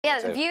Yeah,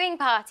 the viewing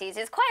parties,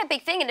 it's quite a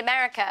big thing in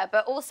America,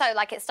 but also,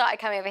 like, it started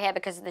coming over here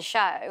because of the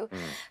show.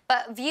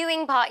 But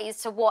viewing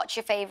parties to watch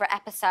your favourite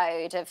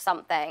episode of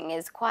something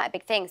is quite a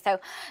big thing. So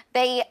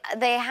they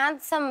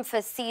had some for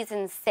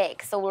season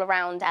 6 all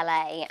around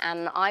LA,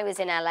 and I was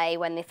in LA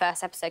when the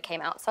first episode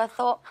came out, so I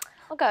thought,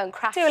 I'll go and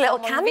crash. Do a little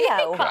cameo.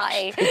 Oh,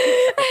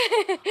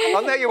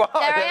 there you are.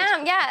 There I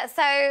am, yeah.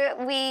 So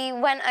we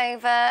went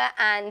over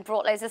and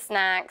brought loads of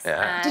snacks.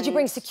 Yeah. Did you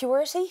bring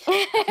security?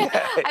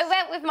 I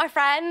went with my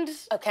friend.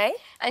 OK.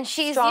 And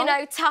she's, Strong. you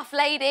know, tough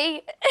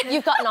lady.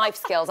 You've got knife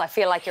skills. I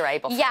feel like you're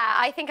able. Yeah,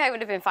 I think I would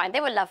have been fine.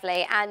 They were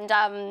lovely. And,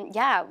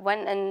 yeah,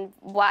 went and...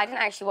 Well, I didn't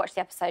actually watch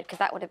the episode because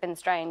that would have been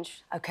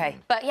strange. OK.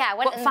 But, yeah,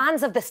 went But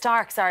fans of the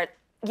Starks are...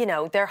 You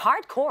know, they're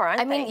hardcore, aren't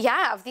they? I mean,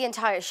 yeah, of the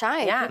entire show.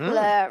 Yeah. People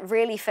are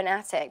really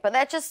fanatic, but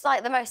they're just,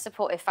 like, the most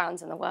supportive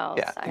fans in the world.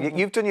 Yeah, so.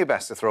 you've done your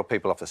best to throw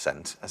people off the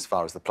scent as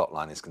far as the plot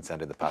line is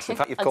concerned in the past. In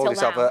fact, you've called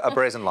Until yourself now. a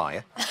brazen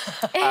liar.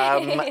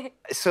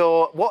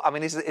 So, what? I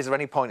mean, is there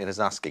any point in us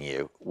asking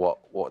you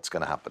what's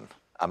going to happen?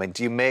 I mean,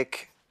 do you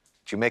make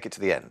it to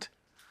the end?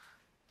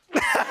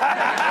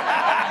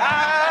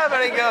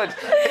 Very good.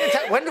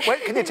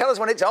 Can you tell us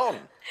when it's on?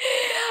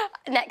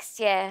 Next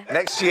year.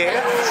 Next year?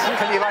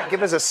 Can you, like,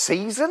 give us a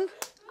season?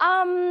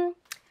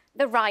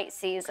 The right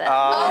season.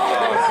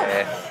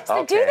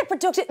 So do the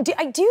production...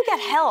 Do you get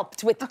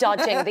helped with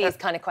dodging these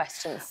kind of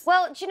questions?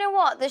 Well, do you know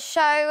what? The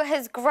show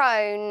has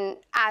grown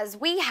as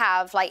we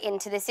have, like,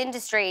 into this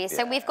industry.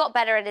 So we've got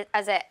better at it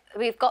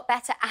we've got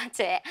better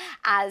at it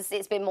as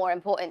it's been more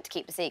important to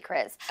keep the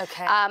secrets.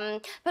 OK.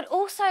 But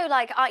also,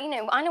 like, I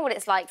know what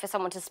it's like for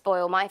someone to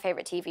spoil my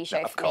favourite TV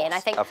show for me, and I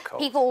think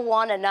people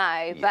want to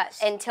know, but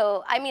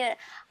until... I mean,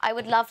 I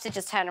would love to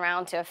just turn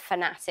around to a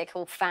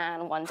fanatical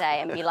fan one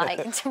day and be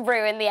like, to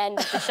ruin the end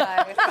of the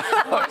show.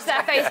 Watch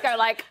their face go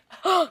like...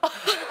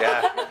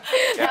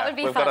 That would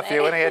be We've funny. got a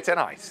few in here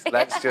tonight.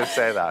 Let's just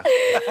say that.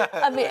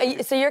 I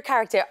mean, so your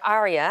character,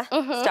 Arya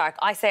Stark,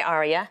 I say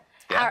Arya.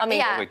 Yeah. I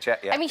mean, I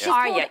mean, she's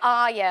called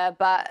Arya,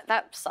 but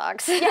that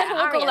sucks. Yeah,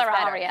 we'll call her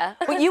Arya.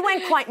 But you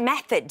went quite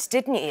method,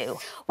 didn't you?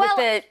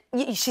 Well,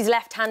 she's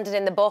left-handed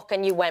in the book,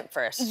 and you went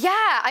for it. Yeah,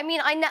 I mean,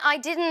 I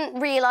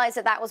didn't realise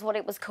that was what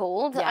it was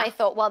called. Yeah. I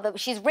thought, well,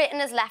 she's written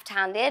as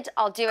left-handed,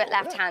 I'll do it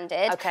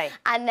left-handed. OK.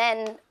 And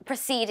then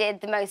proceeded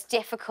the most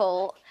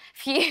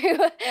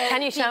few...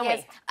 Can you show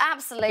me?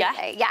 Absolutely,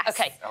 yes.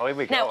 OK. Oh, here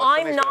we go. Now,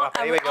 I'm not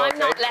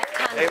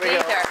left-handed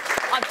either.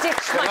 I've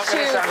ditched my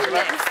shoes for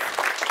this.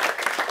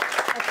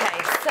 OK,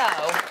 so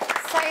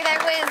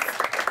there was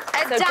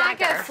a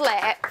dagger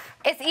flip.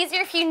 It's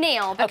easier if you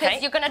kneel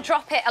because you're going to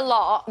drop it a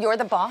lot. You're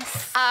the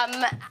boss.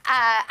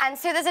 And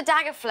so there's a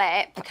dagger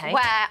flip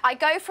where I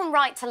go from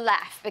right to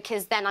left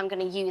because then I'm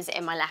going to use it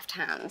in my left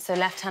hand. So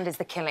left hand is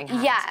the killing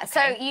hand. Yeah, okay.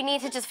 so you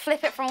need to just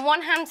flip it from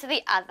one hand to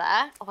the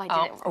other. Oh, I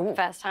did it wrong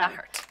first time. That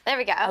hurt. There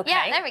we go. Okay.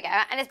 Yeah, there we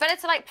go. And it's better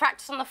to, like,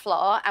 practice on the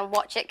floor and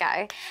watch it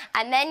go.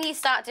 And then you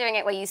start doing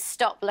it where you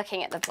stop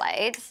looking at the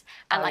blades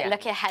and,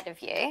 look ahead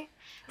of you.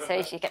 So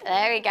you get,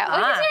 there we go. Oh,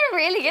 you're doing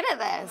really good at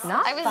this.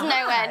 I was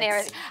nowhere near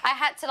it. I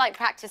had to, like,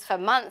 practice for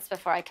months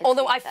before I could.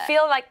 Although I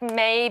feel like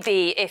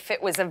maybe if it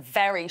was a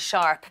very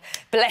sharp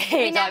blade,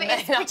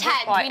 it's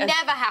pretend. We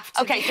never have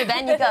to. OK, so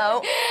then you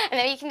go. And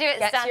then you can do it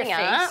standing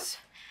up.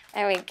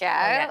 There we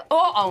go.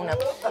 Oh, no.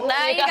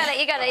 No,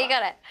 you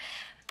got it.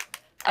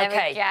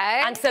 OK,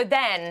 and so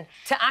then,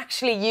 to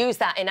actually use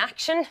that in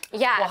action,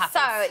 what happens?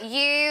 So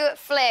you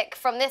flick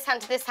from this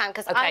hand to this hand,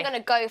 because I'm going to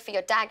go for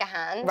your dagger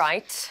hand.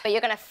 Right. But you're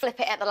going to flip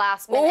it at the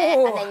last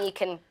minute, and then you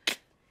can...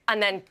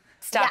 And then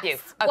stab you.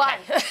 OK. 1,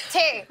 2, 3.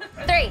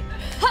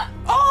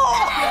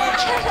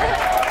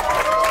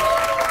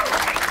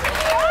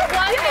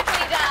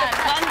 Wonderfully done.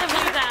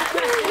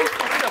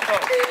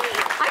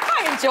 I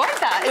quite enjoyed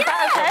that. Is that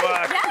OK?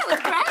 Yeah, it was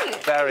great.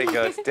 Very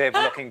good. Dave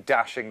looking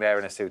dashing there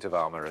in a suit of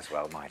armour as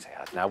well, might I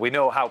add. Now, we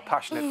know how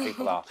passionate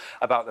people are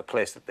about the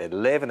place that they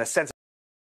live and a sense of